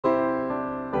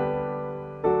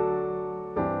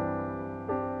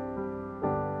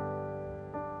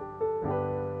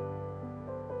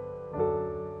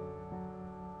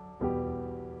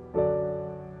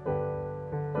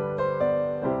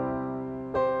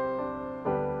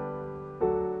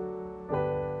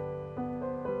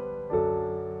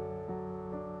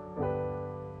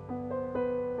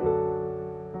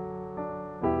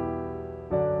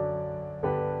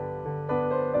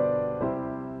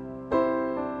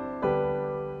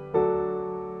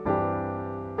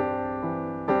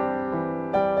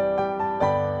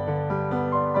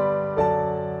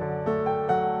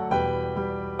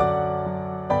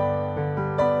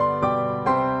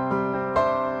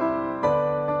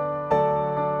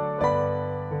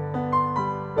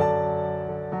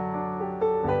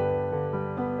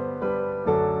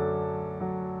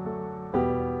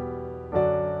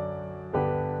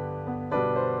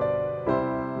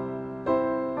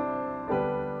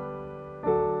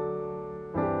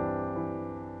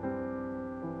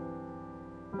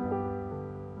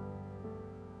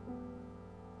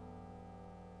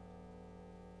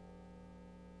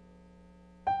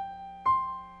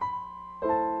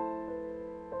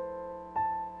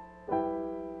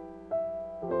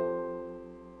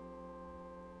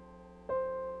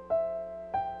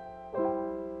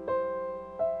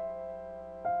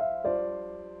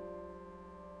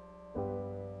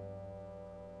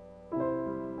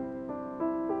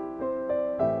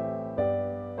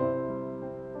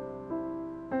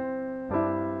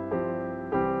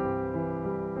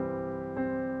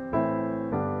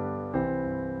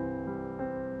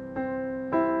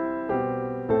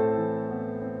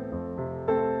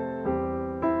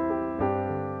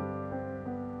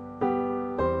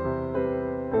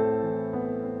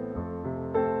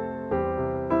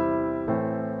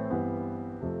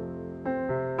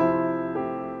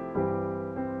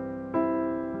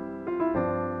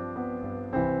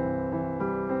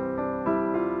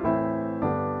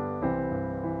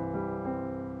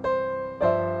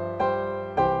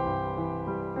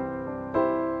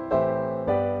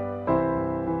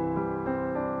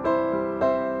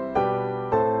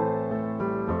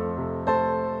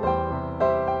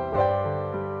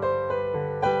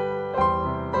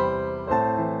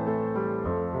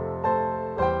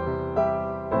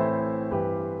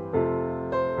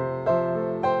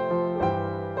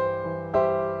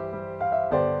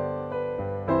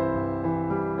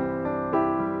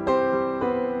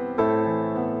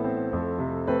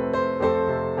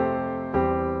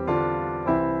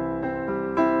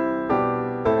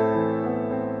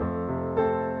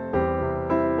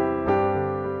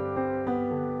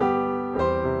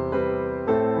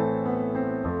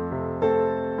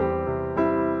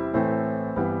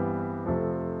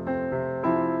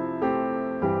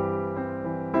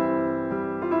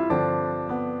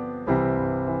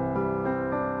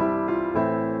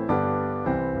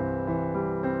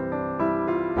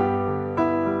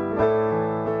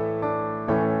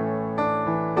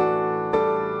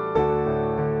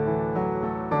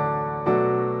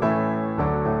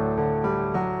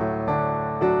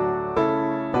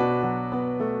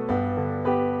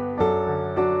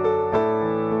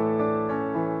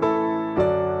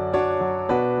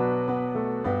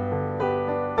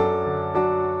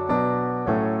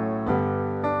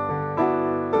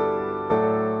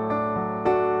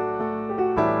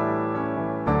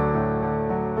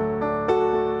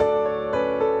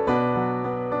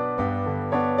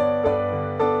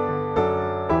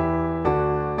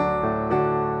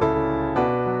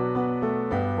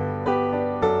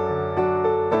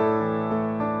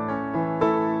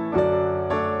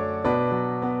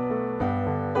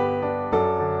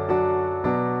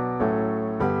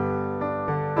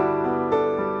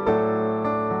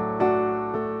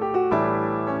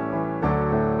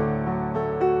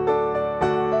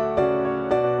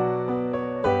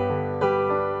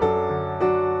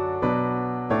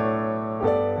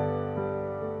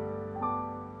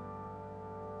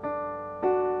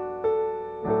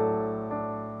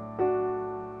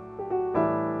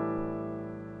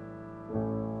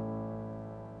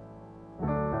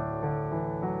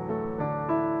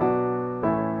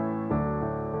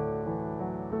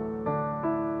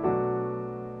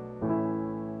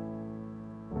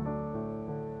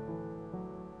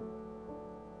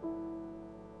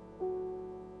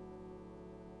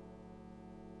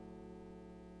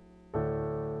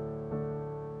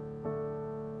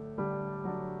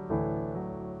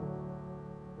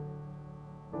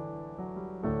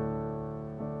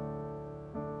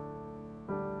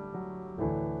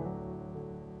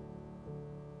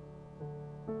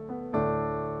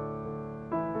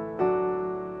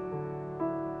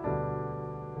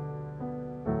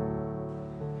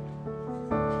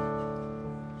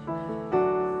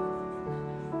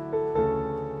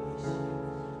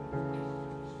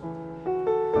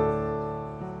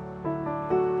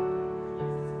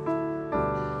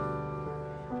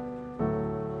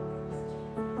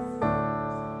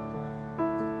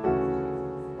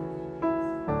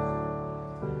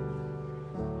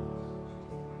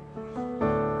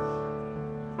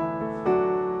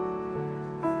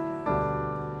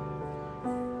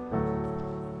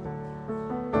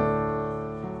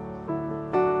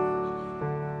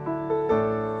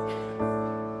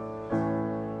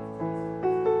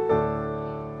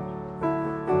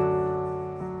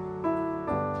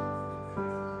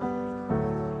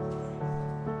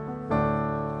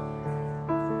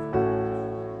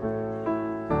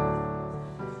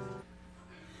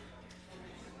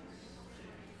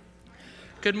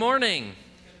Good morning.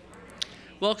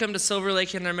 Welcome to Silver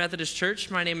Lake Inner Methodist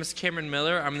Church. My name is Cameron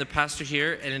Miller. I'm the pastor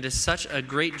here, and it is such a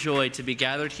great joy to be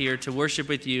gathered here to worship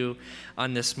with you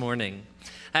on this morning.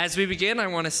 As we begin, I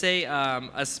want to say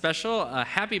a special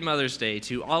Happy Mother's Day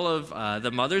to all of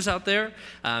the mothers out there,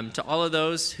 to all of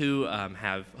those who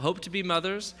have hoped to be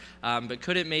mothers, but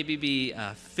couldn't maybe be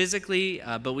physically,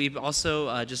 but we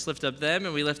also just lift up them,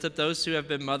 and we lift up those who have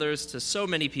been mothers to so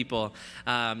many people,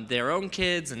 their own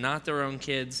kids and not their own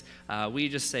kids. We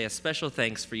just say a special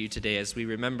thanks for you today as we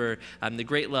remember the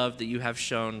great love that you have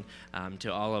shown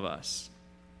to all of us.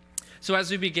 So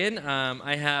as we begin,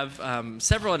 I have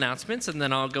several announcements, and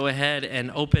then I'll go ahead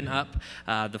and open up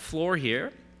the floor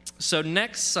here. So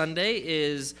next Sunday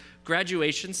is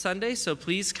Graduation Sunday, so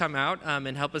please come out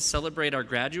and help us celebrate our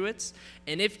graduates.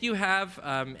 And if you have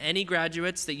any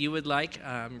graduates that you would like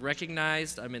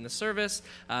recognized in the service,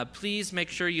 please make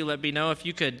sure you let me know. If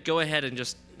you could go ahead and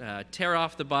just tear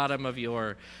off the bottom of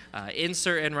your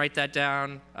insert and write that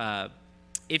down.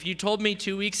 If you told me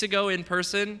 2 weeks ago in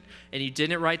person and you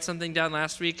didn't write something down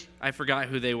last week, I forgot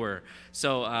who they were.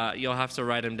 So you'll have to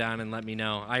write them down and let me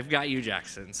know. I've got you,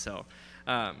 Jackson. So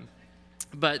that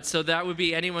would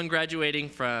be anyone graduating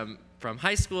from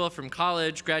high school, from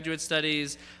college, graduate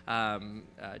studies,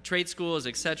 trade schools,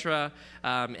 etc.,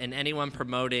 and anyone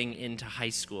promoting into high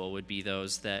school would be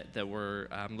those that we're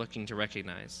looking to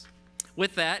recognize.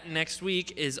 With that, next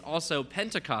week is also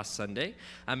Pentecost Sunday,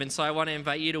 and so I want to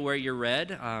invite you to wear your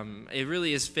red. It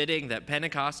really is fitting that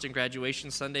Pentecost and Graduation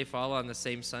Sunday fall on the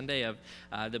same Sunday of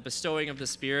the bestowing of the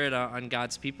Spirit on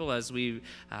God's people as we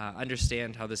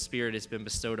understand how the Spirit has been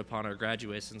bestowed upon our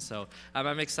graduates. And so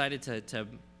I'm excited to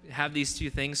have these two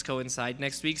things coincide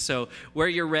next week. So wear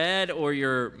your red or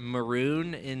your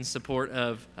maroon in support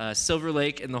of Silver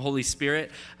Lake and the Holy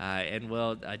Spirit, and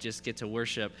we'll just get to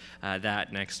worship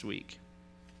that next week.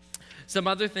 Some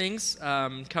other things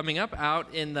coming up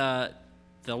out in the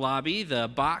lobby, the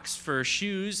box for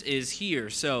shoes is here.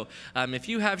 So if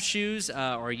you have shoes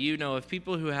or you know of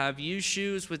people who have used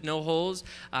shoes with no holes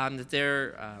that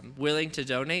they're willing to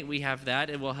donate, we have that.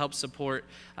 It will help support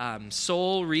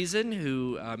Soul Reason,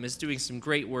 who is doing some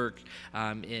great work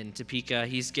in Topeka.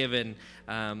 He's given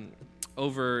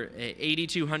over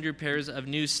 8,200 pairs of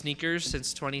new sneakers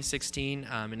since 2016,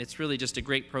 and it's really just a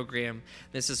great program.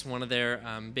 This is one of their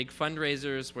big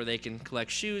fundraisers where they can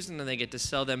collect shoes, and then they get to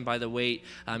sell them by the weight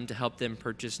to help them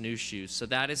purchase new shoes. So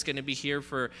that is going to be here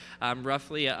for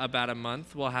roughly about a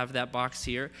month. We'll have that box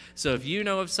here. So if you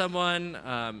know of someone,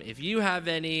 if you have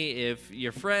any, if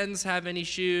your friends have any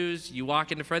shoes, you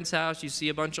walk into a friend's house, you see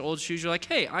a bunch of old shoes, you're like,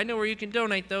 hey, I know where you can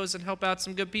donate those and help out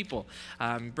some good people.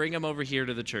 Bring them over here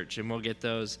to the church, and we'll get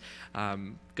those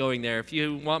going there. If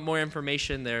you want more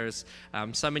information, there's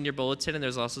some in your bulletin, and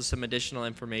there's also some additional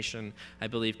information, I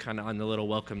believe, kind of on the little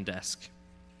welcome desk.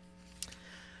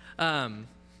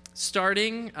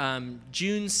 Starting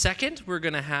June 2nd, we're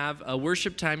going to have a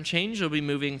worship time change. We'll be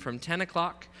moving from 10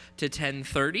 o'clock to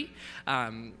 10:30.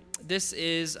 This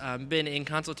is been in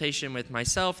consultation with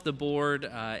myself, the board,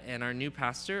 and our new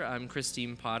pastor,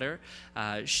 Christine Potter.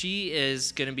 She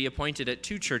is going to be appointed at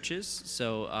two churches.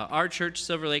 So our church,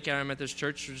 Silver Lake Inner Methodist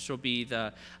Church, which will be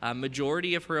the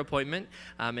majority of her appointment,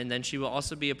 and then she will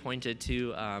also be appointed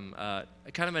to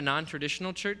kind of a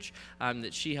non-traditional church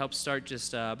that she helped start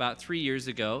just about 3 years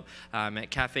ago at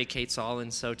Cafe Quetzal,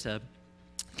 and so to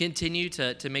continue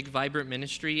to make vibrant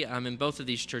ministry in both of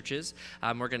these churches.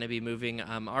 We're going to be moving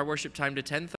our worship time to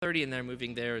 10:30, and they're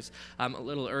moving theirs a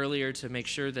little earlier to make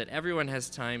sure that everyone has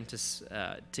time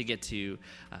to get to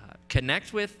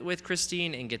connect with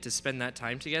Christine and get to spend that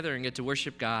time together and get to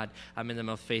worship God in the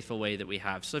most faithful way that we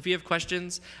have. So if you have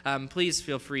questions, please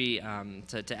feel free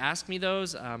to ask me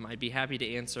those. I'd be happy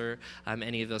to answer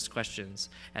any of those questions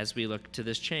as we look to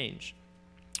this change.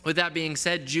 With that being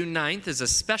said, June 9th is a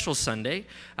special Sunday,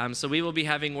 so we will be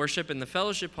having worship in the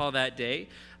fellowship hall that day,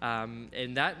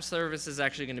 and that service is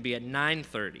actually going to be at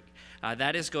 9:30.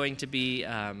 That is going to be,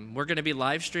 we're going to be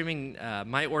live streaming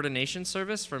my ordination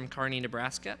service from Kearney,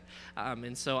 Nebraska,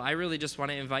 and so I really just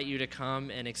want to invite you to come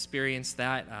and experience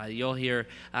that. You'll hear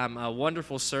a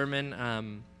wonderful sermon.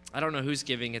 I don't know who's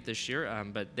giving it this year,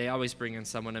 but they always bring in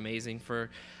someone amazing for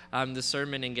the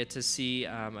sermon and get to see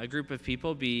a group of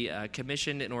people be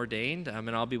commissioned and ordained, and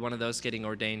I'll be one of those getting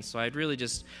ordained. So I'd really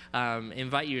just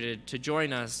invite you to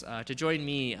join us, to join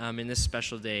me in this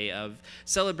special day of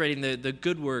celebrating the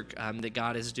good work that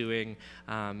God is doing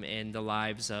in the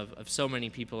lives of so many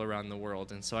people around the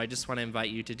world. And so I just want to invite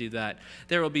you to do that.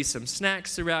 There will be some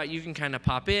snacks throughout. You can kind of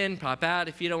pop in, pop out.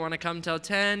 If you don't want to come till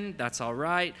 10, that's all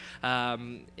right.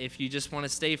 If you just want to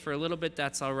stay for a little bit,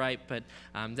 that's all right. But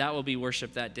that will be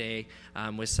worship that day. day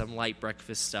with some light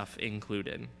breakfast stuff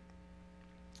included.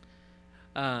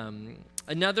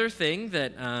 Another thing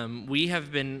that we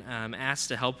have been asked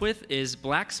to help with is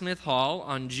Blacksmith Hall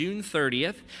on June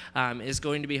 30th is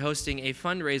going to be hosting a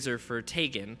fundraiser for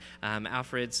Tegan,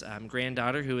 Alfred's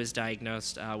granddaughter, who is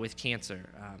diagnosed with cancer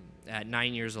at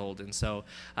 9 years old. And so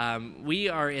we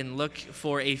are in look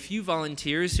for a few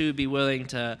volunteers who would be willing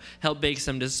to help bake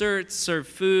some desserts, serve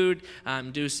food,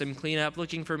 do some cleanup,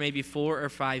 looking for maybe 4 or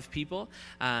 5 people.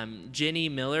 Jenny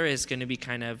Miller is going to be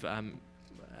kind of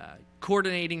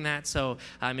coordinating that. So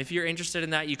if you're interested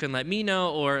in that, you can let me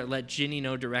know or let Ginny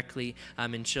know directly,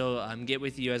 and she'll get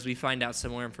with you as we find out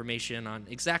some more information on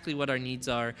exactly what our needs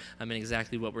are and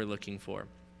exactly what we're looking for.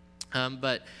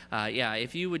 Yeah,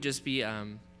 if you would just be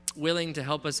willing to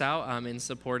help us out in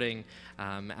supporting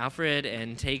Alfred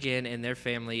and Tegan and their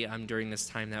family during this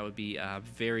time, that would be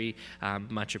very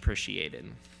much appreciated.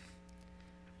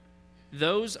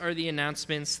 Those are the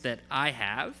announcements that I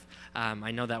have.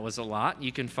 I know that was a lot.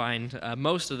 You can find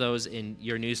most of those in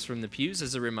your News from the Pews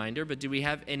as a reminder, but do we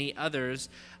have any others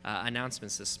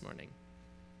announcements this morning?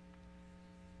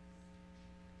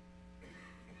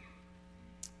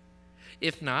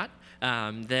 If not,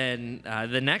 then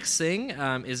the next thing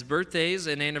is birthdays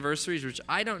and anniversaries, which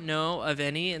I don't know of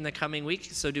any in the coming week.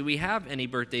 So do we have any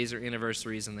birthdays or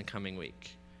anniversaries in the coming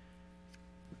week?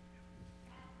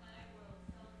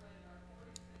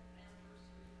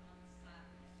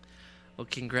 Well,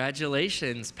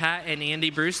 congratulations. Pat and Andy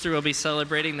Brewster will be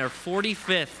celebrating their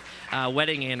 45th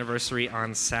wedding anniversary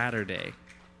on Saturday.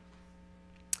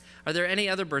 Are there any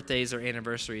other birthdays or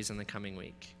anniversaries in the coming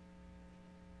week?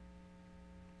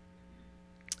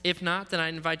 If not, then I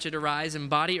invite you to rise in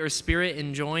body or spirit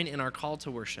and join in our call to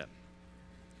worship.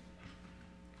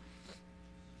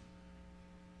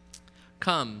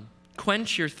 Come,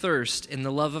 quench your thirst in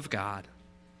the love of God.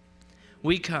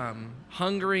 We come,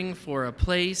 hungering for a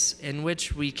place in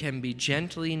which we can be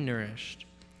gently nourished.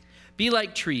 Be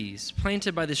like trees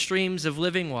planted by the streams of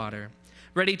living water,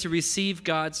 ready to receive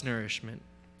God's nourishment.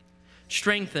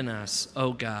 Strengthen us,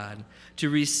 O God, to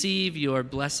receive your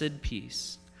blessed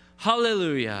peace.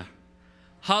 Hallelujah.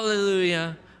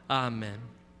 Hallelujah. Amen.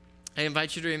 I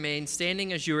invite you to remain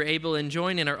standing as you are able and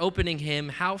join in our opening hymn,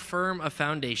 How Firm a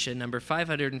Foundation, number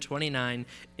 529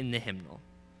 in the hymnal.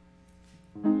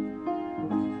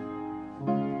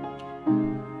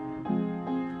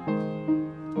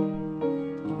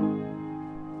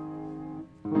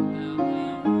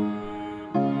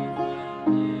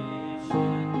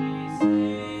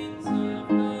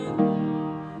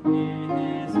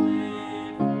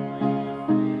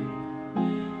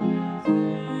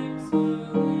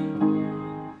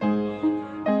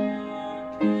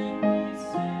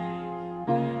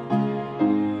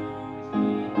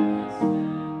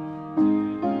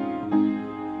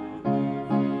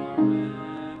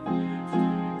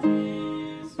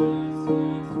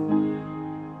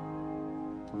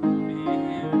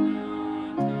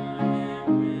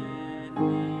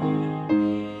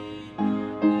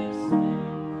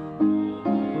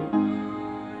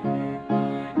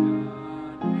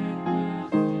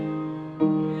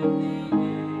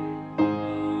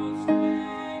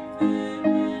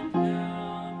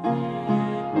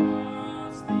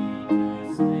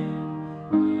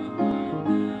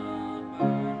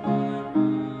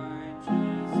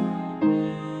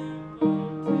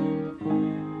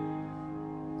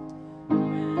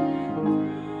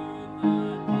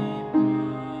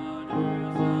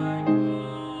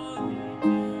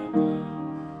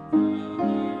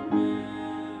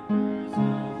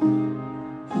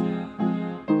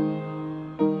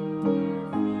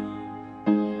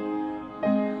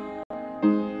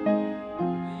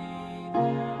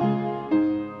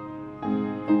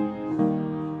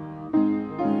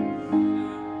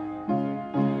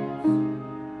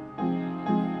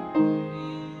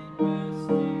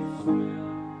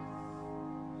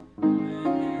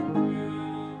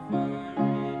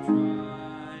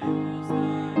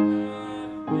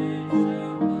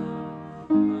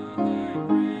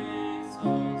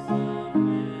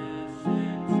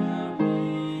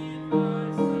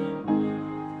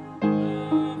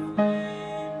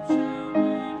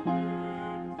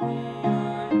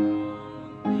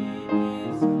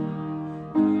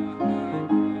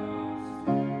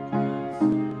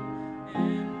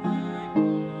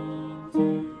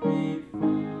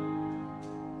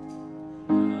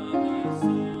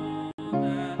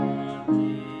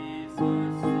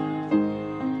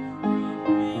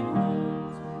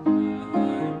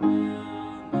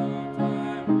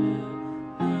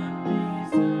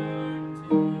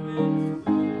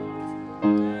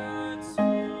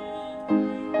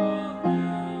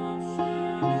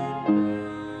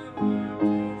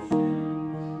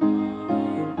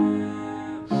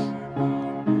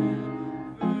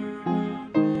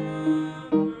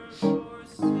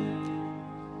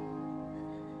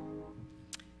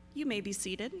 may be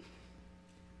seated.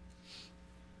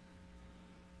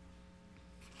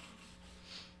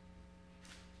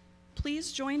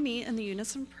 Please join me in the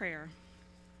unison prayer.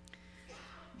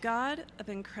 God of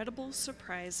incredible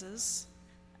surprises,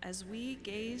 as we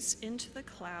gaze into the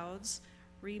clouds,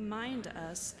 remind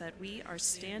us that we are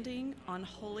standing on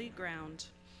holy ground.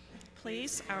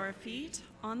 Place our feet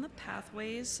on the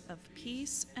pathways of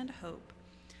peace and hope.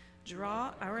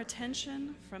 Draw our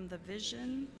attention from the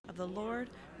vision of the Lord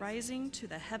rising to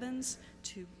the heavens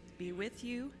to be with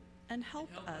you, and help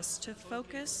us to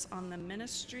focus on the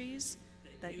ministries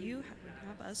that you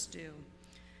have us do.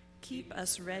 Keep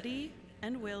us ready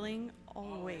and willing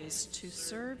always to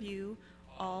serve you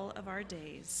all of our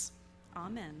days.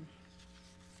 Amen.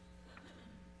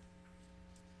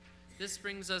 This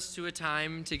brings us to a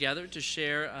time together to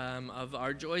share of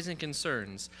our joys and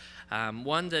concerns.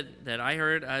 One that I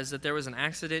heard is that there was an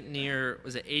accident near,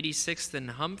 was it 86th and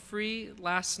Humphrey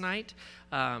last night?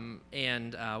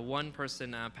 And one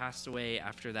person passed away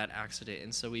after that accident.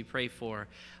 And so we pray for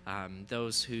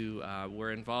those who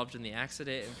were involved in the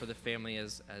accident and for the family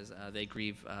as they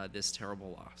grieve this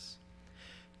terrible loss.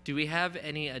 Do we have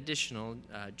any additional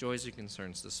joys or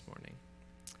concerns this morning?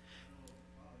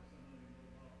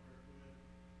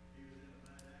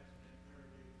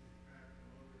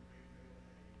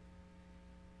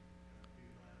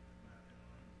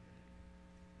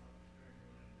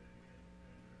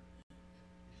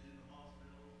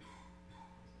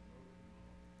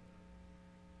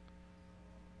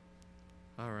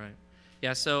 All right.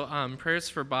 Yeah, so prayers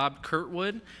for Bob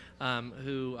Kurtwood,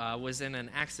 who was in an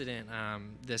accident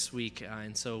this week.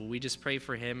 And so we just pray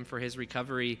for him, for his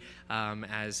recovery,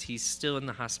 as he's still in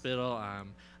the hospital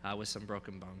with some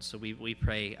broken bones. So we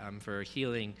pray for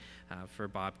healing for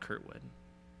Bob Kurtwood.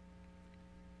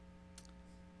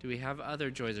 Do we have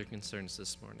other joys or concerns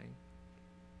this morning?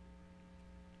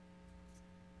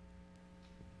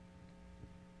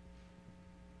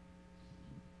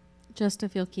 Just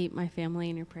if you'll keep my family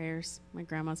in your prayers. My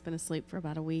grandma's been asleep for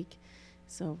about a week,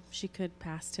 so she could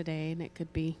pass today, and it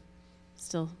could be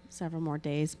still several more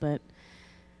days, but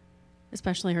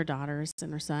especially her daughters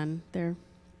and her son, they're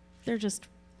just,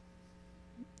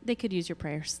 they could use your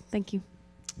prayers. Thank you.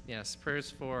 Yes, prayers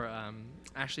for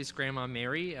Ashley's grandma,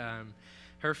 Mary,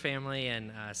 her family,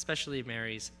 and especially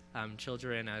Mary's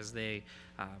children as they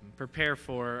prepare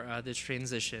for the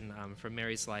transition from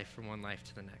Mary's life from one life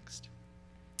to the next.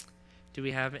 Do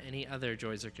we have any other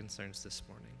joys or concerns this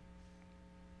morning?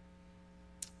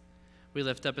 We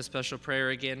lift up a special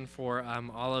prayer again for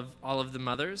all of the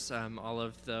mothers, all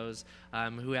of those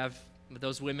who have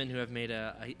those women who have made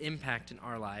an impact in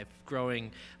our life,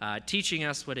 growing, teaching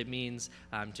us what it means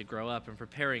to grow up and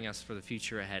preparing us for the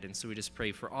future ahead. And so we just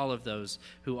pray for all of those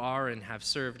who are and have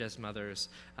served as mothers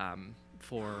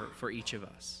for each of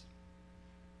us.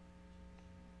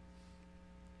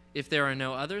 If there are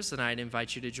no others, then I'd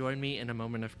invite you to join me in a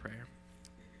moment of prayer.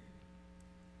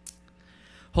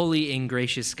 Holy and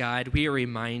gracious God, we are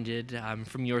reminded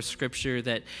from your scripture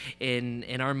that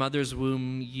in our mother's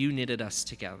womb, you knitted us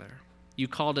together. You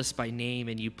called us by name,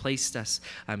 and you placed us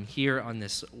here on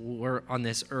this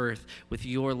earth with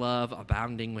your love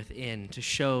abounding within to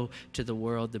show to the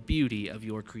world the beauty of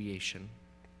your creation.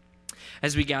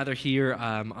 As we gather here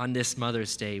on this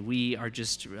Mother's Day, we are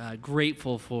just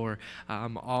grateful for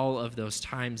all of those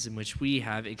times in which we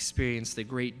have experienced the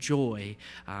great joy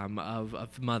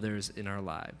of mothers in our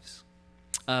lives,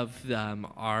 of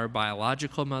our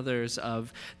biological mothers,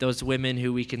 of those women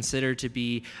who we consider to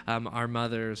be our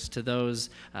mothers, to those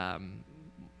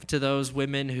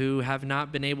women who have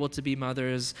not been able to be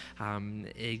mothers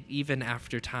even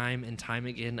after time and time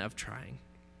again of trying.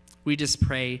 We just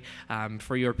pray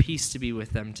for your peace to be with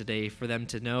them today, for them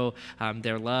to know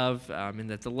their love, and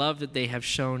that the love that they have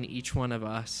shown each one of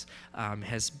us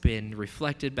has been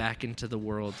reflected back into the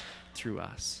world through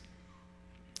us.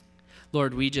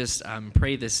 Lord, we just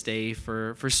pray this day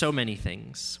for so many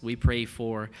things. We pray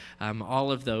for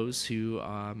all of those who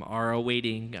are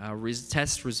awaiting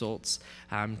test results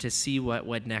to see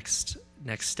what next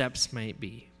steps might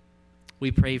be. We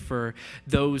pray for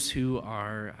those who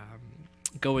are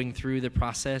going through the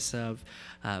process of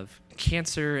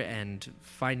cancer and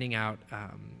finding out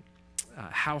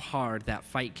how hard that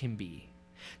fight can be.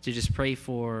 To just pray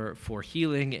for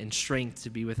healing and strength to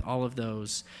be with all of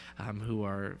those who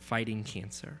are fighting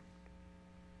cancer.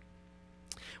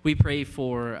 We pray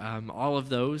for all of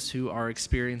those who are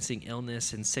experiencing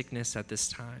illness and sickness at this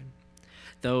time.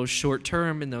 Those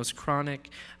short-term and those chronic,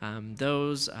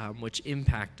 those which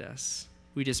impact us.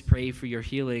 We just pray for your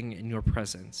healing and your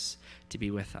presence to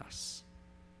be with us.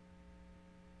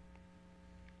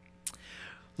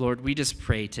 Lord, we just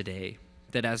pray today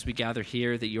that as we gather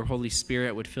here, that your Holy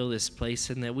Spirit would fill this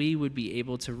place and that we would be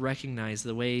able to recognize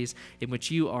the ways in which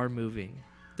you are moving,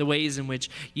 the ways in which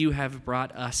you have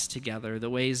brought us together, the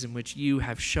ways in which you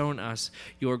have shown us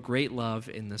your great love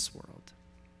in this world.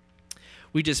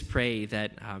 We just pray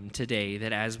that today,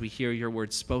 that as we hear your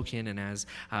word spoken and as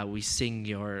we sing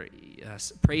your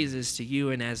praises to you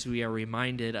and as we are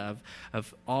reminded of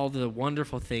all the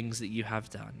wonderful things that you have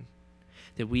done,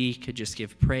 that we could just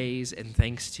give praise and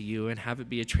thanks to you and have it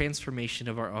be a transformation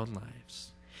of our own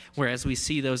lives. Whereas we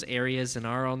see those areas in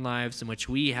our own lives in which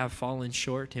we have fallen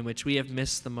short, in which we have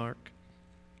missed the mark,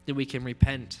 that we can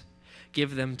repent,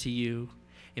 give them to you,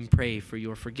 and pray for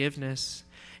your forgiveness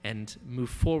and move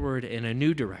forward in a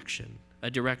new direction, a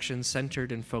direction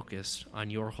centered and focused on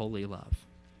your holy love.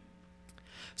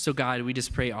 So God, we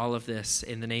just pray all of this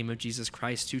in the name of Jesus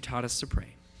Christ, who taught us to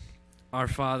pray. Our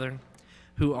Father,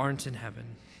 who art in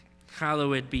heaven,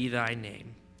 hallowed be thy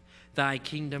name. Thy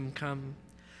kingdom come,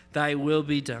 thy will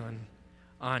be done,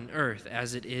 on earth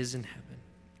as it is in heaven.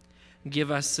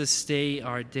 Give us this day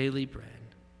our daily bread,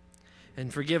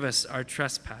 and forgive us our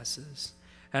trespasses,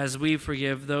 as we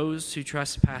forgive those who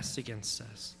trespass against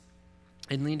us.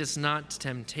 And lead us not to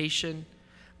temptation,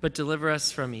 but deliver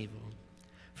us from evil.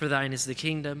 For thine is the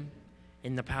kingdom,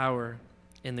 and the power,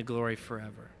 and the glory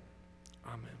forever.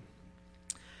 Amen.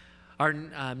 Our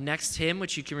next hymn,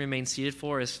 which you can remain seated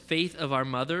for, is Faith of Our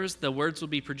Mothers. The words will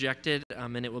be projected,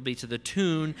 and it will be to the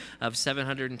tune of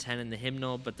 710 in the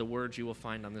hymnal, but the words you will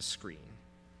find on the screen.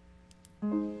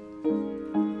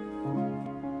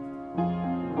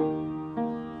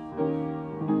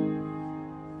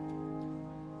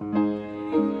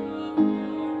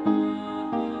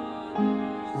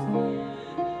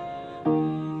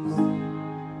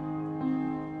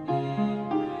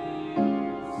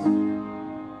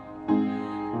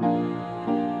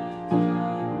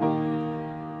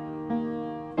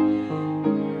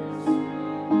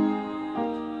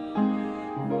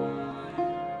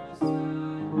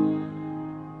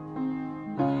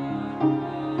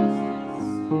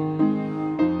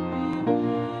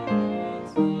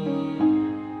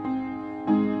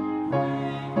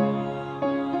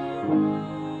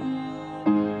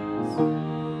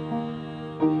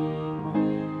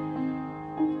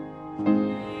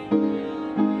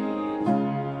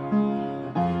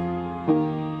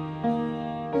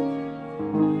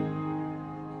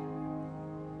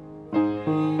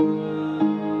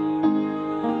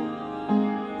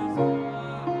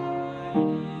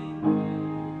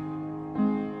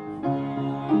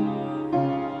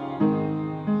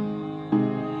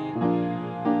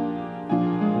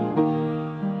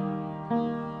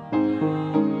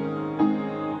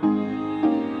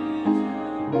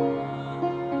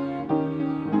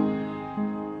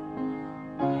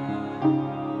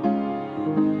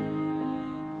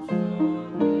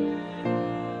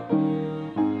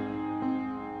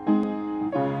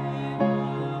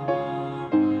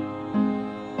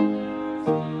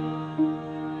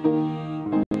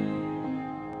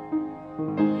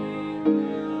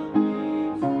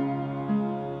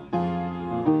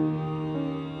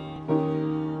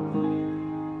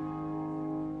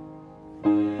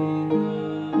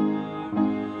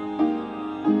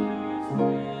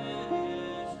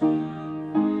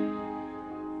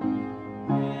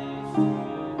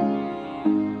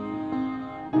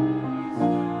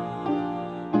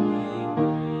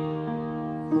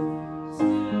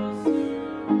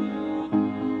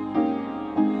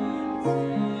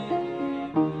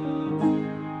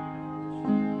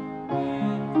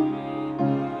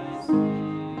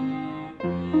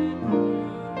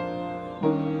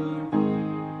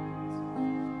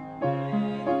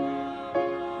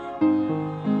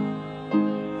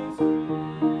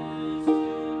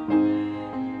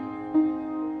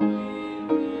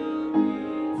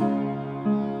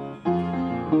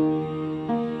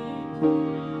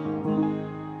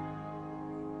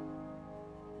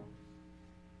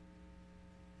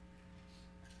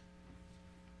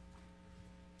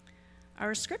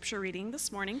 Our scripture reading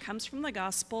this morning comes from the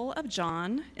Gospel of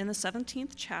John in the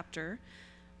 17th chapter,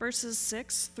 verses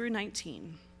 6 through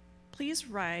 19. Please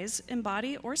rise in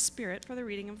body or spirit for the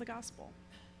reading of the Gospel.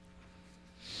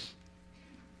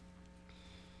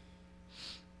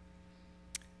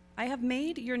 I have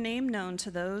made your name known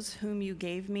to those whom you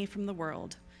gave me from the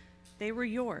world. They were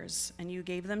yours, and you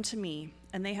gave them to me,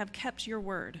 and they have kept your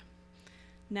word.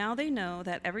 Now they know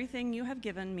that everything you have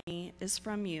given me is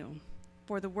from you.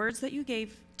 For the words that you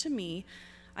gave to me,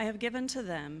 I have given to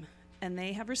them, and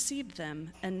they have received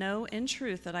them, and know in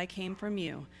truth that I came from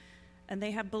you, and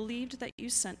they have believed that you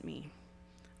sent me.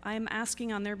 I am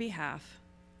asking on their behalf.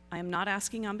 I am not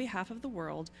asking on behalf of the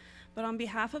world, but on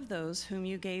behalf of those whom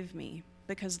you gave me,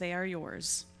 because they are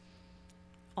yours.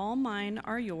 All mine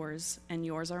are yours, and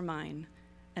yours are mine,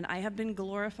 and I have been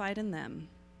glorified in them.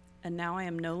 And now I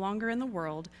am no longer in the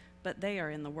world, but they are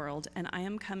in the world, and I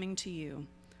am coming to you.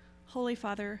 Holy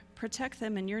Father, protect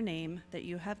them in your name that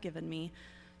you have given me,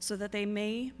 so that they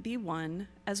may be one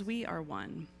as we are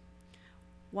one.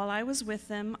 While I was with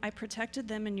them, I protected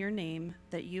them in your name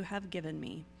that you have given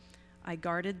me. I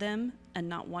guarded them, and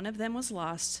not one of them was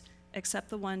lost, except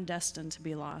the one destined to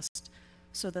be lost,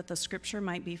 so that the scripture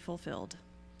might be fulfilled.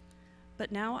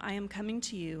 But now I am coming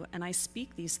to you, and I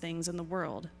speak these things in the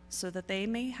world, so that they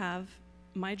may have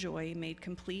my joy made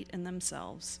complete in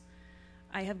themselves.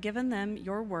 I have given them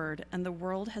your word, and the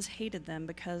world has hated them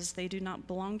because they do not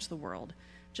belong to the world,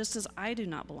 just as I do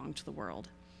not belong to the world.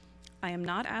 I am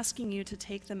not asking you to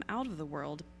take them out of the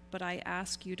world, but I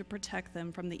ask you to protect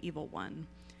them from the evil one.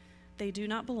 They do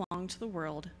not belong to the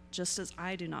world, just as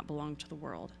I do not belong to the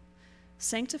world.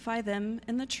 Sanctify them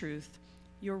in the truth.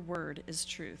 Your word is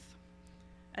truth.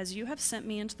 As you have sent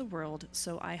me into the world,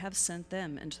 so I have sent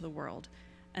them into the world.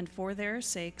 And for their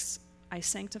sakes I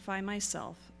sanctify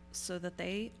myself, so that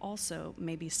they also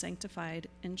may be sanctified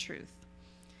in truth.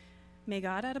 May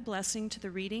God add a blessing to the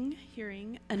reading,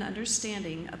 hearing, and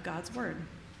understanding of God's word.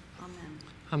 Amen.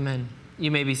 Amen. You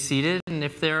may be seated, and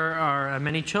if there are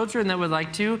many children that would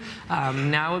like to,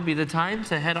 now would be the time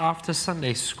to head off to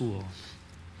Sunday school.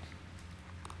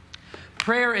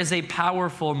 Prayer is a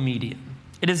powerful medium.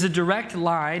 It is a direct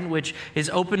line which is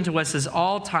open to us at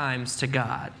all times to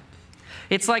God.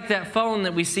 It's like that phone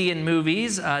that we see in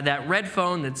movies, that red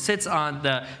phone that sits on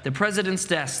the president's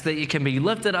desk that you can be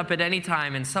lifted up at any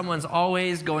time and someone's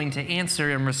always going to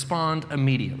answer and respond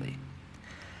immediately.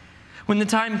 When the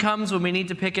time comes when we need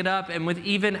to pick it up, and with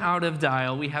even out of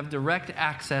dial, we have direct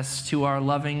access to our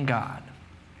loving God.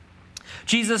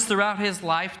 Jesus, throughout his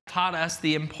life, taught us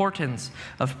the importance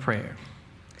of prayer.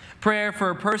 Prayer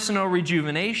for personal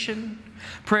rejuvenation,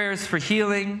 prayers for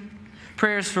healing,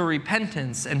 prayers for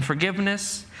repentance and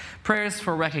forgiveness, prayers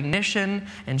for recognition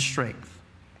and strength.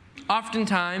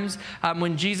 Oftentimes,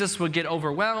 when Jesus would get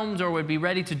overwhelmed or would be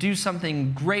ready to do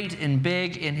something great and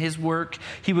big in his work,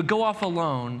 he would go off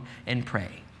alone and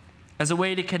pray as a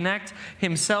way to connect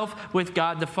himself with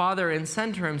God the Father and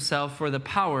center himself for the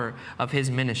power of his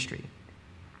ministry.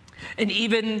 And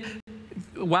even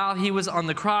while he was on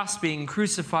the cross being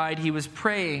crucified, he was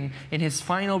praying in his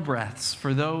final breaths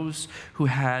for those who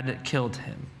had killed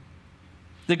him.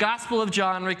 The Gospel of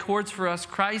John records for us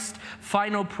Christ's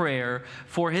final prayer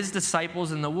for his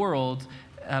disciples in the world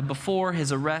before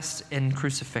his arrest and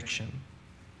crucifixion.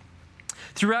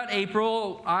 Throughout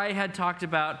April, I had talked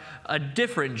about a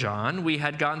different John. We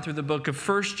had gone through the book of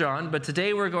 1 John, but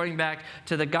today we're going back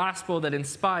to the gospel that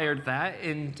inspired that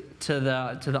and to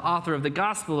the author of the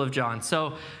Gospel of John.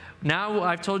 So now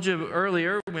I've told you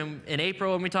earlier, in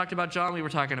April when we talked about John, we were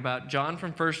talking about John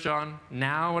from 1 John.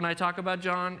 Now when I talk about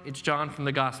John, it's John from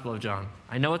the Gospel of John.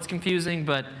 I know it's confusing,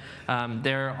 but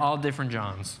they're all different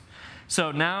Johns.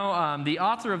 So now the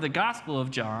author of the Gospel of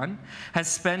John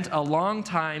has spent a long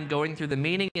time going through the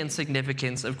meaning and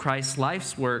significance of Christ's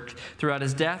life's work throughout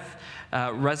his death,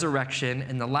 resurrection,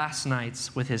 and the last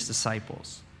nights with his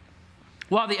disciples.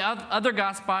 While the other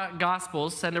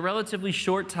Gospels spend a relatively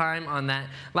short time on that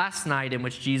last night in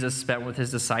which Jesus spent with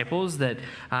his disciples that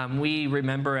we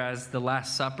remember as the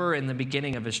Last Supper and the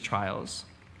beginning of his trials,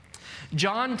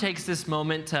 John takes this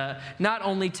moment to not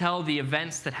only tell the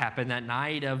events that happened that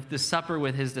night of the supper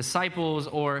with his disciples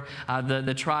or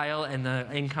the trial and the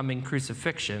incoming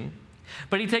crucifixion,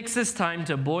 but he takes this time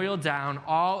to boil down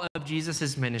all of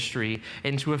Jesus' ministry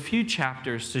into a few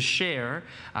chapters to share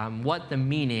what the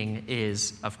meaning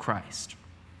is of Christ.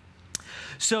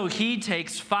 So he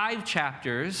takes 5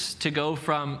 chapters to go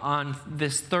from on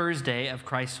this Thursday of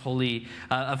Christ's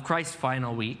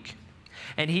final week.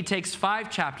 And he takes 5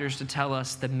 chapters to tell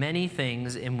us the many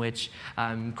things in which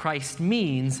Christ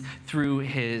means through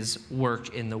his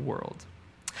work in the world.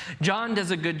 John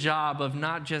does a good job of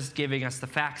not just giving us the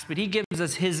facts, but he gives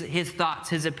us his thoughts,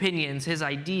 his opinions, his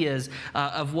ideas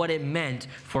of what it meant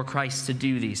for Christ to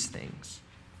do these things.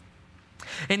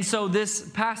 And so this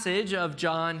passage of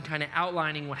John kind of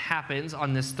outlining what happens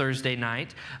on this Thursday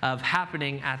night of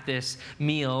happening at this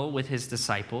meal with his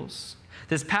disciples.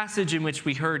 This passage in which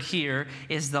we heard here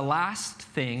is the last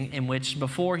thing in which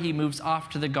before he moves off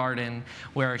to the garden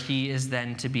where he is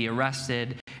then to be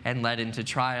arrested and led into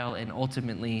trial and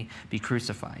ultimately be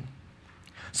crucified.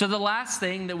 So the last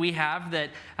thing that we have that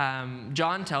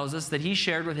John tells us that he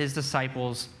shared with his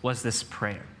disciples was this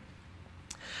prayer.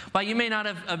 But you may not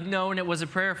have known it was a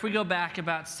prayer. If we go back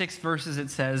about 6 verses, it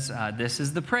says, this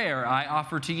is the prayer I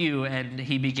offer to you. And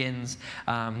he begins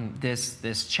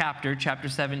this chapter. Chapter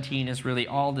 17 is really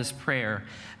all this prayer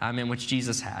in which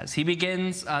Jesus has. He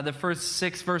begins, the first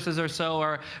 6 verses or so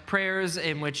are prayers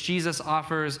in which Jesus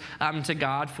offers to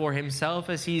God for himself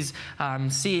as he's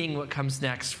seeing what comes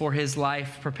next for his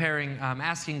life, preparing,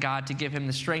 asking God to give him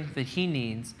the strength that he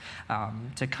needs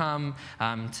to come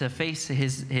to face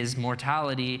his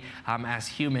mortality as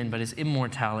human, but his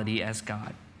immortality as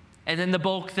God. And then the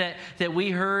bulk that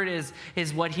we heard is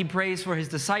what he prays for his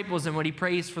disciples and what he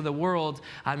prays for the world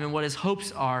and what his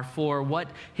hopes are for what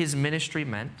his ministry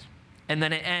meant. And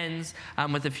then it ends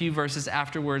with a few verses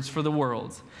afterwards for the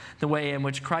world, the way in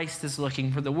which Christ is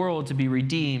looking for the world to be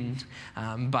redeemed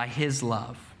by his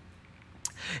love.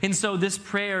 And so this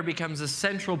prayer becomes a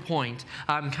central point,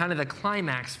 kind of the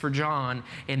climax for John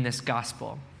in this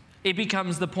gospel. It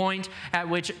becomes the point at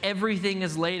which everything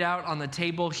is laid out on the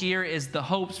table. Here is the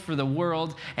hopes for the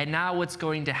world, and now what's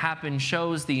going to happen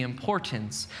shows the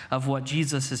importance of what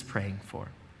Jesus is praying for.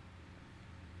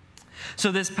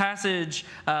 So this passage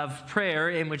of prayer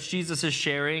in which Jesus is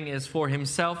sharing is for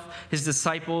himself, his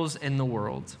disciples, and the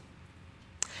world.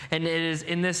 And it is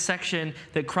in this section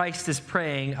that Christ is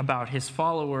praying about his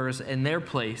followers and their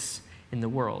place in the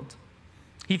world.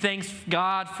 He thanks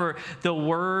God for the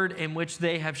word in which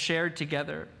they have shared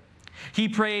together. He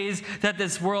prays that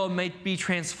this world may be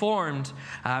transformed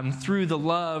through the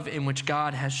love in which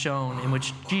God has shown, in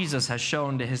which Jesus has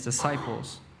shown to his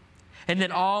disciples. And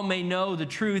that all may know the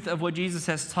truth of what Jesus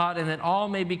has taught, and that all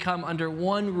may become under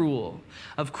one rule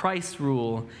of Christ's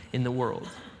rule in the world.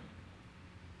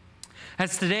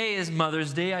 As today is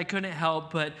Mother's Day, I couldn't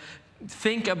help but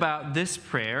think about this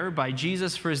prayer by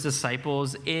Jesus for his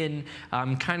disciples in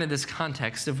kind of this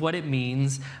context of what it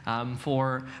means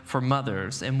for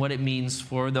mothers and what it means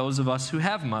for those of us who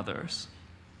have mothers.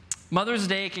 Mother's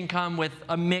Day can come with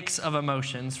a mix of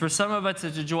emotions. For some of us,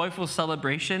 it's a joyful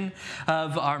celebration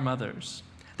of our mothers,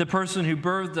 the person who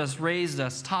birthed us, raised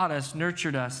us, taught us,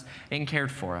 nurtured us, and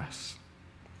cared for us.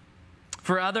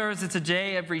 For others, it's a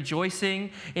day of rejoicing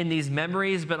in these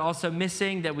memories, but also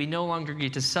missing that we no longer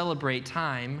get to celebrate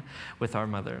time with our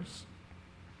mothers.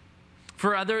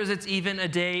 For others, it's even a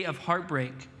day of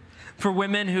heartbreak. For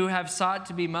women who have sought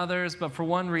to be mothers, but for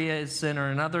one reason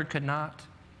or another could not.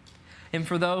 And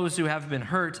for those who have been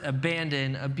hurt,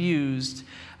 abandoned, abused,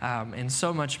 and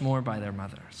so much more by their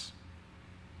mothers.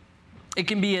 It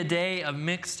can be a day of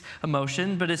mixed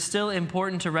emotion, but it's still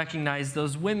important to recognize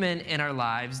those women in our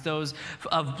lives, those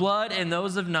of blood and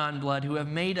those of non-blood, who have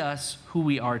made us who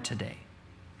we are today,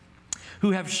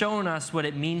 who have shown us what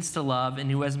it means to love,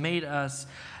 and who have made us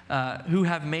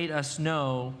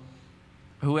know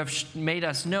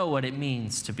what it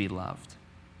means to be loved.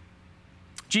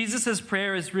 Jesus'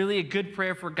 prayer is really a good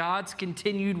prayer for God's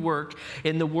continued work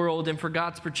in the world and for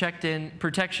God's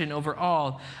protection over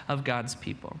all of God's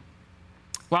people.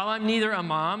 While I'm neither a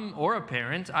mom or a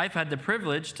parent, I've had the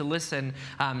privilege to listen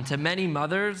to many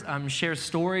mothers share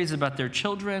stories about their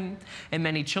children, and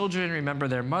many children remember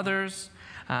their mothers,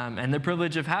 and the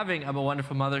privilege of having a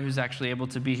wonderful mother who's actually able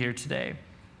to be here today.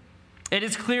 It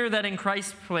is clear that in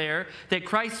Christ's prayer, that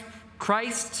Christ's,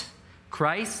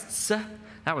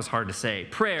 that was hard to say,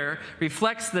 prayer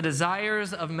reflects the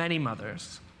desires of many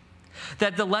mothers,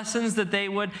 that the lessons that they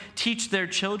would teach their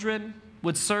children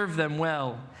would serve them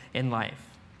well in life.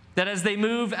 That as they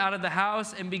move out of the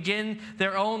house and begin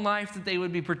their own life, that they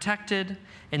would be protected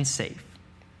and safe.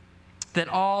 That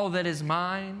all that is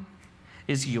mine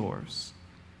is yours.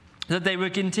 That they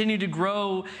would continue to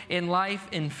grow in life,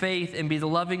 in faith, and be the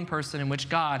loving person in which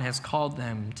God has called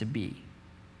them to be.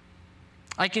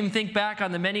 I can think back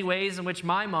on the many ways in which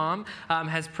my mom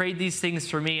has prayed these things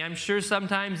for me. I'm sure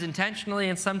sometimes intentionally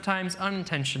and sometimes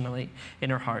unintentionally in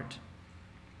her heart.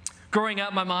 Growing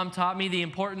up, my mom taught me the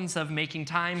importance of making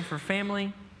time for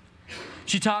family.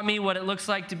 She taught me what it looks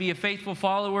like to be a faithful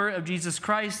follower of Jesus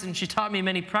Christ, and she taught me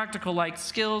many practical life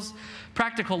skills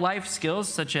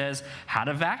such as how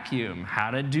to vacuum,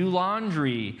 how to do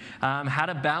laundry, how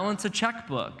to balance a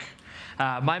checkbook.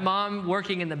 My mom,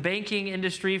 working in the banking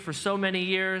industry for so many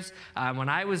years, when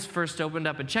I was first opened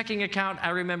up a checking account, I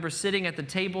remember sitting at the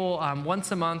table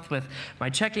once a month with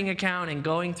my checking account and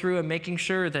going through and making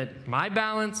sure that my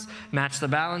balance matched the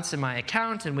balance in my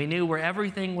account, and we knew where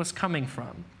everything was coming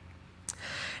from.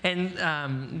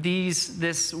 And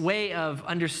this way of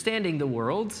understanding the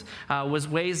world was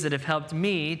ways that have helped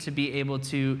me to be able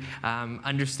to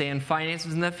understand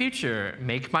finances in the future,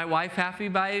 make my wife happy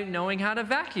by knowing how to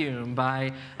vacuum,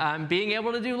 by being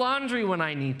able to do laundry when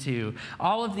I need to.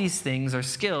 All of these things are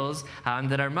skills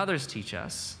that our mothers teach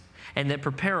us and that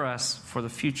prepare us for the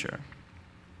future.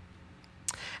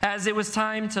 As it was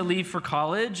time to leave for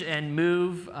college and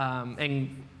move,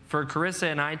 and for Carissa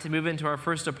and I to move into our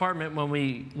first apartment when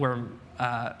we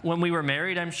were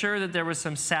married, I'm sure that there was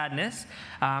some sadness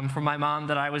from my mom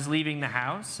that I was leaving the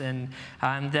house, and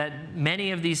that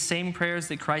many of these same prayers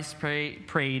that Christ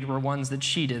prayed were ones that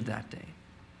she did that day.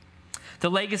 The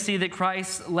legacy that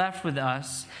Christ left with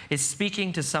us is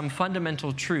speaking to some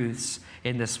fundamental truths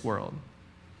in this world.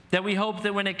 That we hope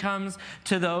that when it comes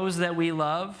to those that we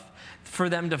love, for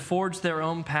them to forge their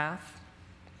own path,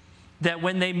 that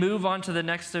when they move on to the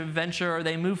next adventure or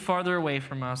they move farther away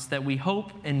from us, that we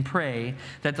hope and pray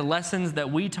that the lessons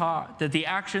that we taught, that the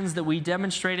actions that we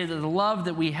demonstrated, that the love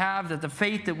that we have, that the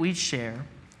faith that we share,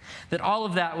 that all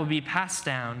of that will be passed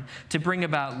down to bring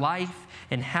about life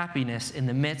and happiness in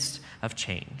the midst of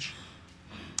change.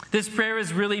 This prayer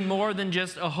is really more than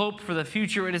just a hope for the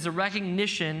future. It is a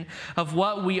recognition of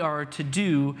what we are to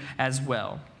do as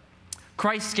well.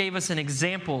 Christ gave us an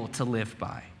example to live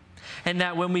by. And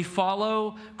that when we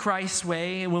follow Christ's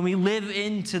way, and when we live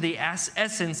into the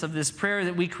essence of this prayer,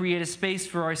 that we create a space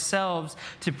for ourselves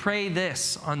to pray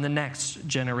this on the next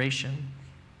generation.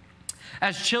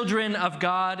 As children of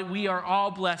God, we are all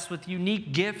blessed with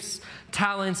unique gifts,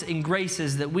 talents, and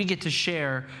graces that we get to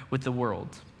share with the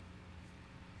world.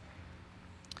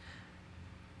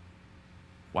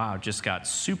 Wow, just got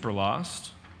super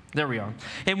lost. There we are.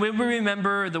 And when we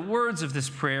remember the words of this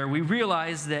prayer, we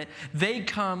realize that they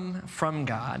come from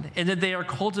God and that they are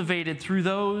cultivated through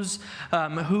those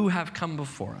who have come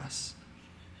before us.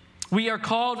 We are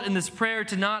called in this prayer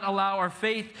to not allow our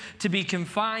faith to be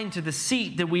confined to the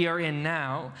seat that we are in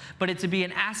now, but it to be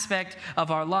an aspect of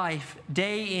our life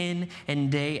day in and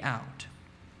day out.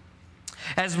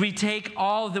 As we take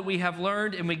all that we have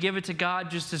learned and we give it to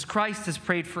God, just as Christ has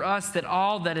prayed for us, that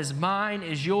all that is mine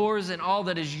is yours and all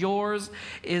that is yours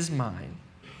is mine.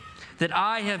 That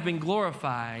I have been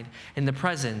glorified in the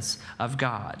presence of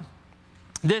God.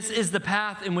 This is the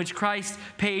path in which Christ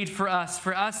paid for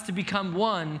us to become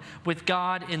one with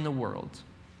God in the world.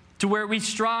 To where we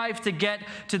strive to get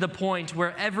to the point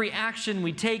where every action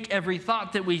we take, every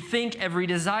thought that we think, every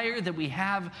desire that we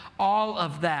have, all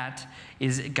of that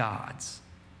is God's.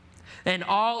 And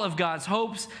all of God's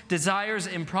hopes, desires,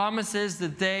 and promises,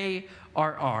 that they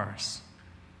are ours.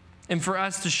 And for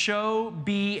us to show,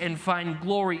 be, and find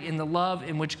glory in the love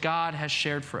in which God has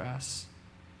shared for us.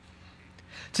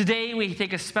 Today we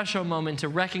take a special moment to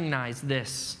recognize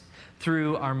this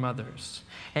through our mothers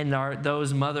and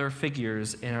those mother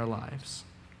figures in our lives.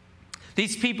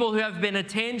 These people who have been a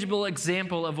tangible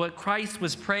example of what Christ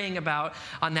was praying about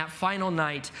on that final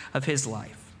night of his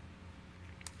life.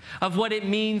 Of what it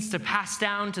means to pass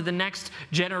down to the next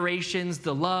generations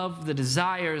the love, the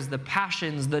desires, the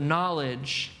passions, the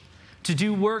knowledge, to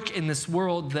do work in this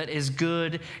world that is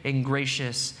good and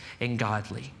gracious and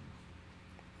godly.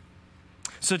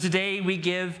 So today we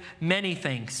give many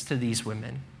thanks to these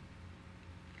women,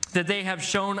 that they have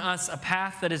shown us a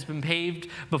path that has been paved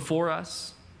before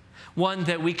us, one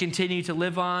that we continue to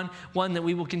live on, one that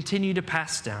we will continue to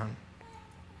pass down,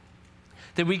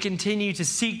 that we continue to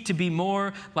seek to be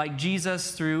more like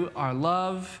Jesus through our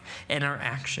love and our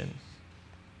action,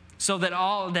 so that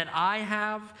all that I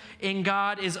have in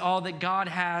God is all that God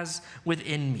has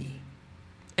within me,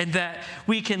 and that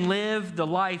we can live the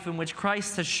life in which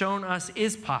Christ has shown us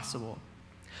is possible.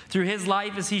 Through his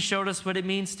life, as he showed us what it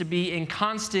means to be in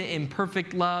constant and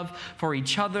perfect love for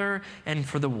each other and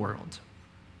for the world.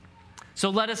 So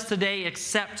let us today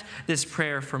accept this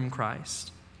prayer from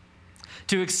Christ.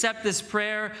 To accept this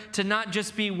prayer, to not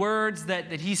just be words that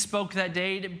he spoke that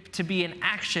day, to be an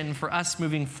action for us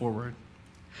moving forward.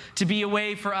 To be a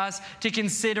way for us to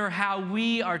consider how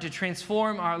we are to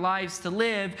transform our lives to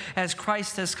live as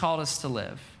Christ has called us to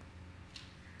live.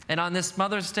 And on this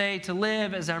Mother's Day, to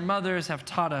live as our mothers have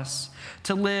taught us,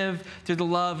 to live through the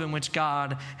love in which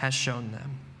God has shown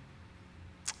them.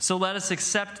 So let us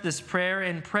accept this prayer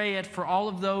and pray it for all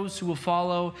of those who will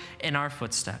follow in our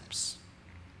footsteps.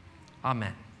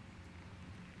 Amen.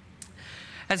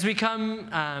 As we come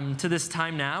to this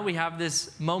time now, we have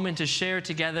this moment to share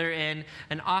together in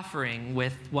an offering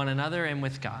with one another and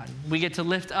with God. We get to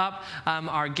lift up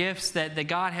our gifts that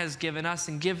God has given us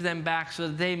and give them back so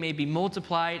that they may be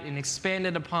multiplied and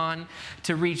expanded upon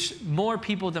to reach more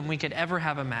people than we could ever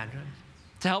have imagined.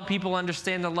 To help people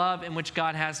understand the love in which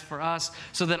God has for us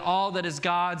so that all that is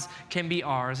God's can be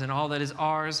ours and all that is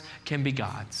ours can be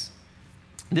God's.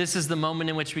 This is the moment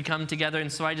in which we come together, and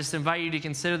so I just invite you to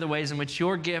consider the ways in which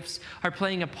your gifts are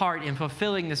playing a part in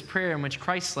fulfilling this prayer in which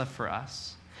Christ left for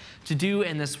us. to do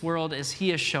in this world as he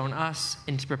has shown us,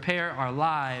 and to prepare our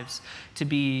lives to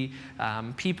be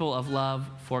people of love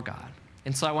for God.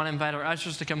 And so I want to invite our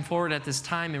ushers to come forward at this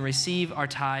time and receive our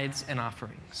tithes and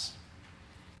offerings.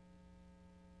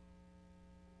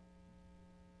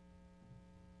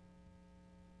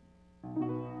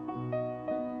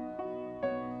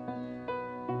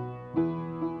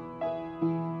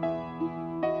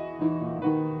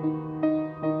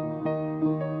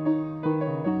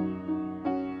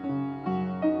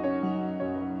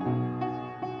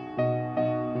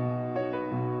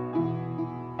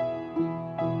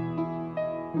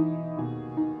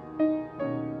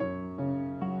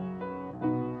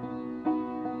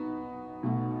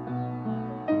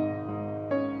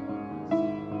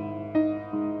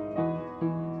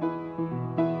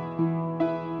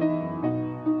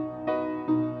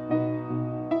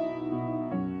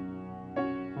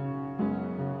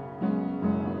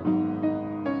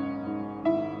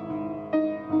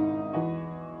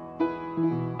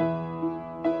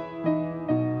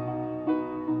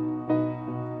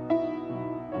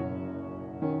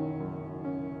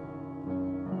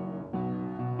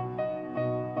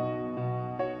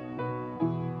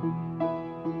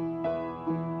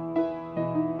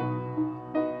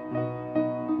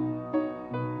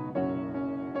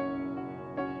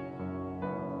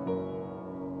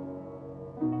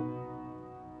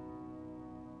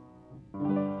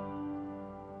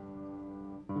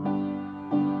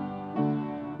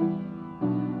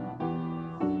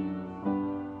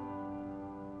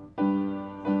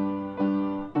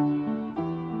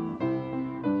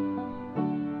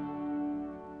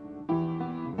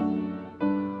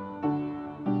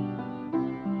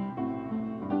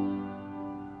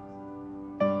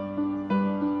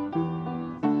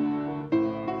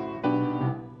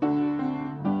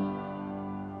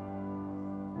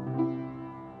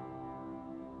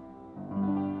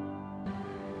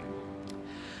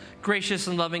 Gracious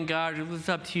and loving God, we lift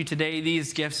up to you today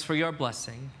these gifts for your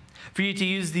blessing, for you to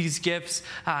use these gifts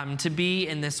to be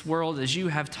in this world as you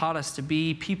have taught us to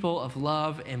be, people of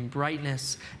love and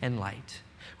brightness and light.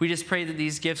 We just pray that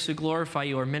these gifts would glorify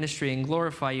your ministry and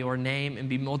glorify your name and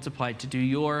be multiplied to do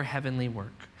your heavenly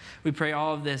work. We pray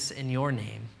all of this in your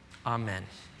name. Amen.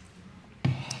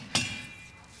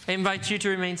 I invite you to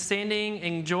remain standing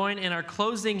and join in our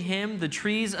closing hymn, The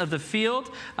Trees of the Field,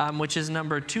 which is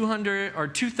number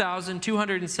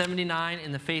 2279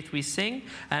 in the Faith We Sing,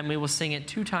 and we will sing it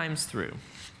 2 times through.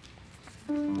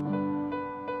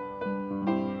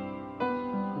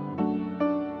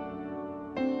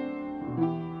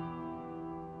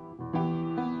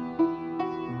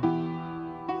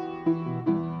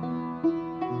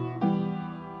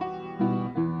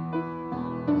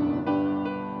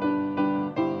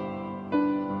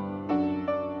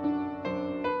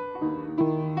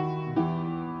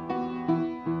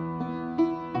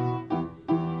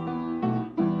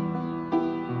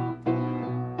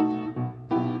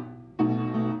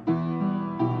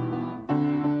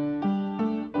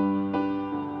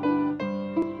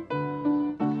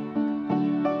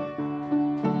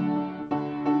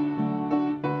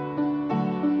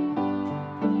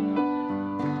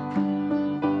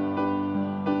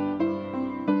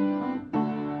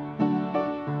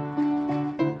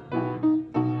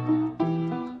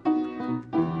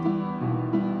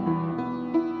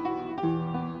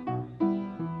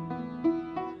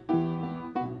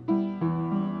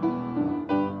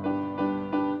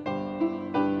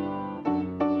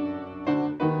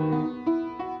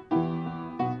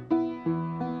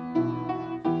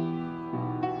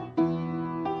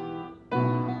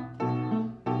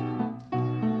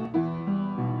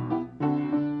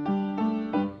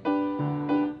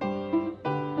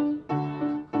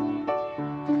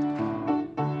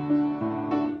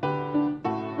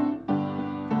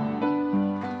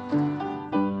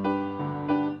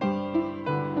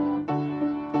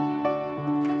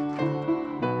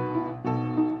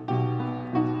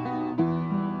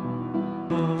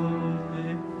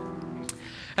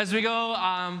 As we go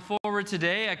forward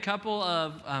today, a couple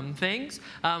of things.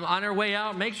 On our way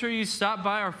out, make sure you stop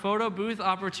by our photo booth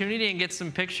opportunity and get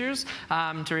some pictures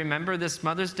to remember this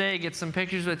Mother's Day. Get some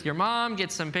pictures with your mom,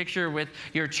 get some picture with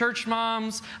your church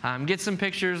moms, get some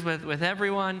pictures with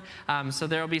everyone. So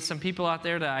there will be some people out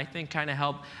there to, I think, kind of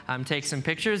help take some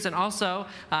pictures. And also,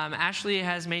 Ashley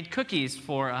has made cookies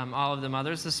for all of the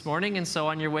mothers this morning. And so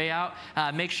on your way out,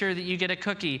 make sure that you get a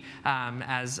cookie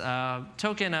as a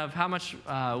token of how much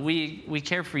we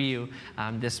care for you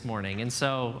this morning. And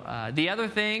so the other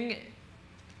thing,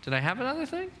 did I have another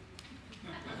thing?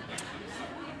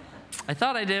 I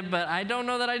thought I did, but I don't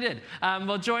know that I did.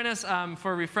 Well, join us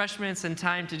for refreshments and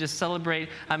time to just celebrate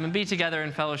and be together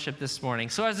in fellowship this morning.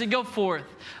 So as we go forth,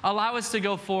 allow us to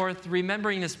go forth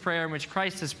remembering this prayer in which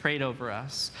Christ has prayed over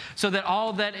us, so that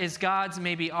all that is God's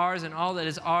may be ours, and all that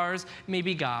is ours may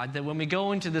be God. That when we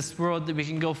go into this world, that we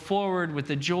can go forward with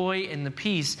the joy and the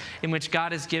peace in which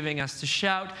God is giving us, to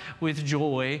shout with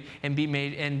joy and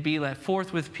be let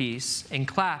forth with peace, and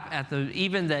clap at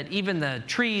even the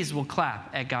trees will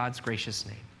clap at God's gracious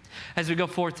name. As we go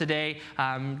forth today,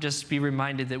 just be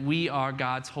reminded that we are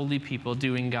God's holy people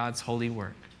doing God's holy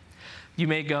work. You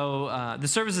may go, the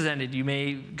service is ended. You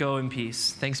may go in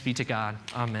peace. Thanks be to God.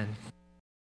 Amen.